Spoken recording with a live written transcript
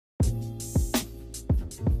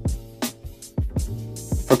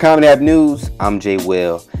Comedy Hype News, I'm Jay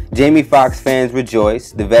Will. Jamie Foxx fans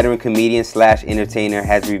rejoice. The veteran comedian slash entertainer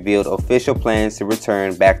has revealed official plans to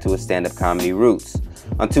return back to his stand-up comedy roots.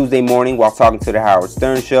 On Tuesday morning, while talking to the Howard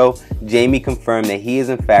Stern Show, Jamie confirmed that he is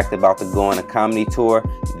in fact about to go on a comedy tour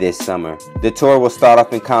this summer. The tour will start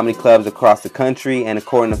off in comedy clubs across the country, and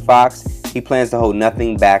according to Foxx, he plans to hold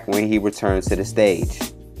nothing back when he returns to the stage.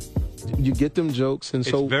 You get them jokes, and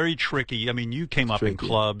so it's very tricky. I mean, you came up in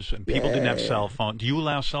clubs, and people didn't have cell phones. Do you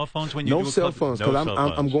allow cell phones when you do a cell phones? Because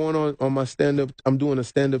I'm going on my stand-up. I'm doing a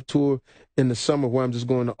stand-up tour in the summer where I'm just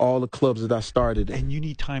going to all the clubs that I started in. And you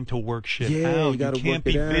need time to work shit out. You can't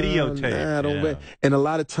be videotaped. And a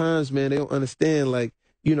lot of times, man, they don't understand. Like,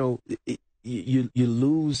 you know, you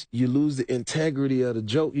lose the integrity of the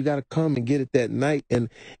joke. You got to come and get it that night. And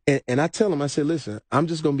I tell them, I said, listen, I'm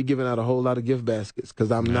just gonna be giving out a whole lot of gift baskets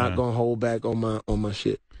because I'm not gonna hold back on my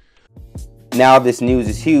shit. Now this news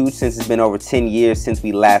is huge since it's been over 10 years since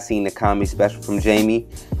we last seen the comedy special from Jamie.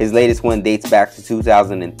 His latest one dates back to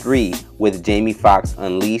 2003 with Jamie Foxx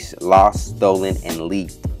Unleashed, Lost, Stolen, and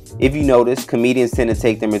Leaked. If you notice, comedians tend to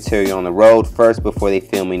take their material on the road first before they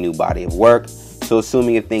film a new body of work. So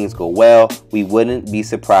assuming if things go well, we wouldn't be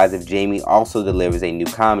surprised if Jamie also delivers a new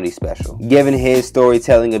comedy special. Given his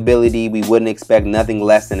storytelling ability, we wouldn't expect nothing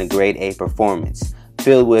less than a grade A performance,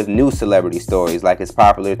 filled with new celebrity stories like his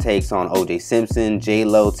popular takes on O.J. Simpson,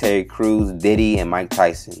 J-Lo, Terry Crews, Diddy, and Mike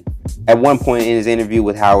Tyson. At one point in his interview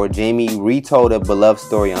with Howard, Jamie retold a beloved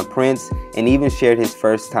story on Prince and even shared his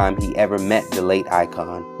first time he ever met the late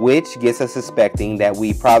icon, which gets us suspecting that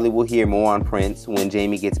we probably will hear more on Prince when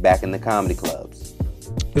Jamie gets back in the comedy clubs.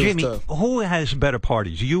 Jamie, who has better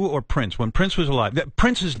parties, you or Prince? When Prince was alive,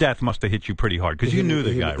 Prince's death must have hit you pretty hard because you knew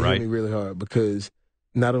the guy, right? It hit me really hard because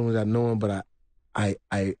not only did I know him, but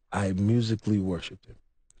I musically worshipped him.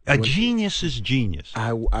 Genius is genius.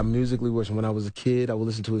 I musically worship. When I was a kid, I would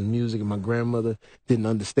listen to his music, and my grandmother didn't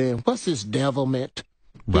understand. What's this devilment?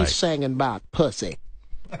 Right. He's singing about pussy.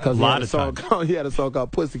 Because he had a song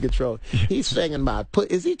called Pussy Control. He's singing about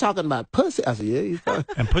is he talking about pussy? I said, yeah, he's talking.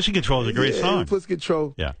 And Pussy Control is a great song. Pussy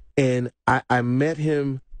Control. Yeah. And I met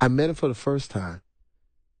him for the first time,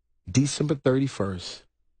 December 31st,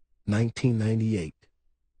 1998.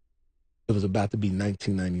 It was about to be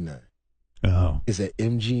 1999. Oh. It's at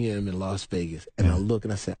MGM in Las Vegas, and I look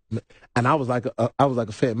and I said, and I was like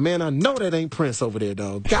a fan. Man, I know that ain't Prince over there,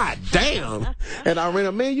 dog. God damn! And I ran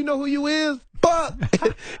up, man. You know who you is? Fuck!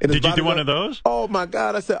 Did you do one of those? Oh my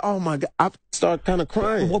God! I said, oh my God! I started kind of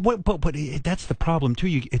crying. But that's the problem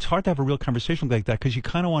too. It's hard to have a real conversation like that because you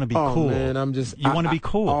kind of want to be cool. Man, you want to be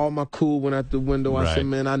cool. All my cool went out the window. Right. I said,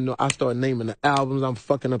 man, I know. I started naming the albums. I'm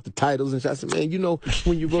fucking up the titles and shit. I said, man, you know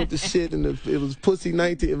when you wrote the shit and it was Pussy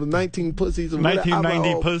 19. It was 19 pussies.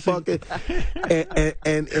 1990 pussy.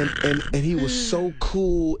 And he was so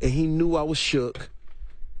cool, and he knew I was shook.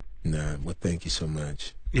 Nah, well, thank you so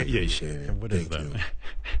much. Yeah. What is that?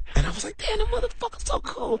 And I was like, damn, that motherfucker's so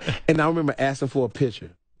cool. And I remember asking for a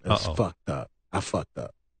picture. It was fucked up. I fucked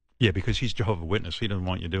up. Yeah, because he's Jehovah's Witness. He doesn't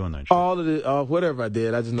want you doing that shit. All of the, whatever I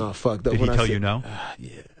did, I just know I fucked up. Did he tell you no?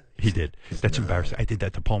 Yeah. He did. That's embarrassing. I did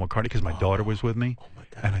that to Paul McCartney because my daughter was with me. Oh my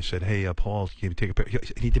God. And I said, hey, Paul, can you take a picture?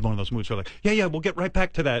 He did one of those moves. So like, yeah, we'll get right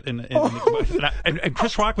back to that. And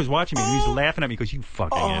Chris Rock was watching me, and he was laughing at me because you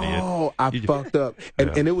fucking idiot. Oh, I fucked up.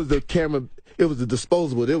 And it was the camera. It was the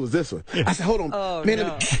disposable. It was this one. I said, hold on. Man,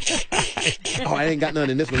 no. Oh, I ain't got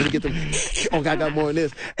none in this one. Let me get them. Oh, I got more in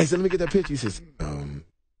this. Hey, so let me get that picture. He says,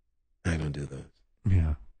 I don't do those.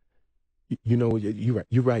 Yeah. You know,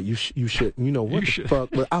 you're right. You should. You know what the fuck?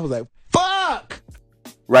 But I was like, fuck!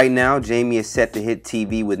 Right now, Jamie is set to hit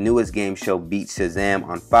TV with newest game show Beat Shazam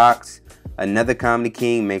on Fox. Another comedy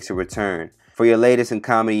king makes a return. For your latest in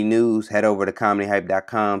comedy news, head over to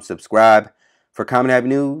comedyhype.com, subscribe. For Comedy Hype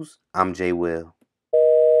News, I'm Jay Will.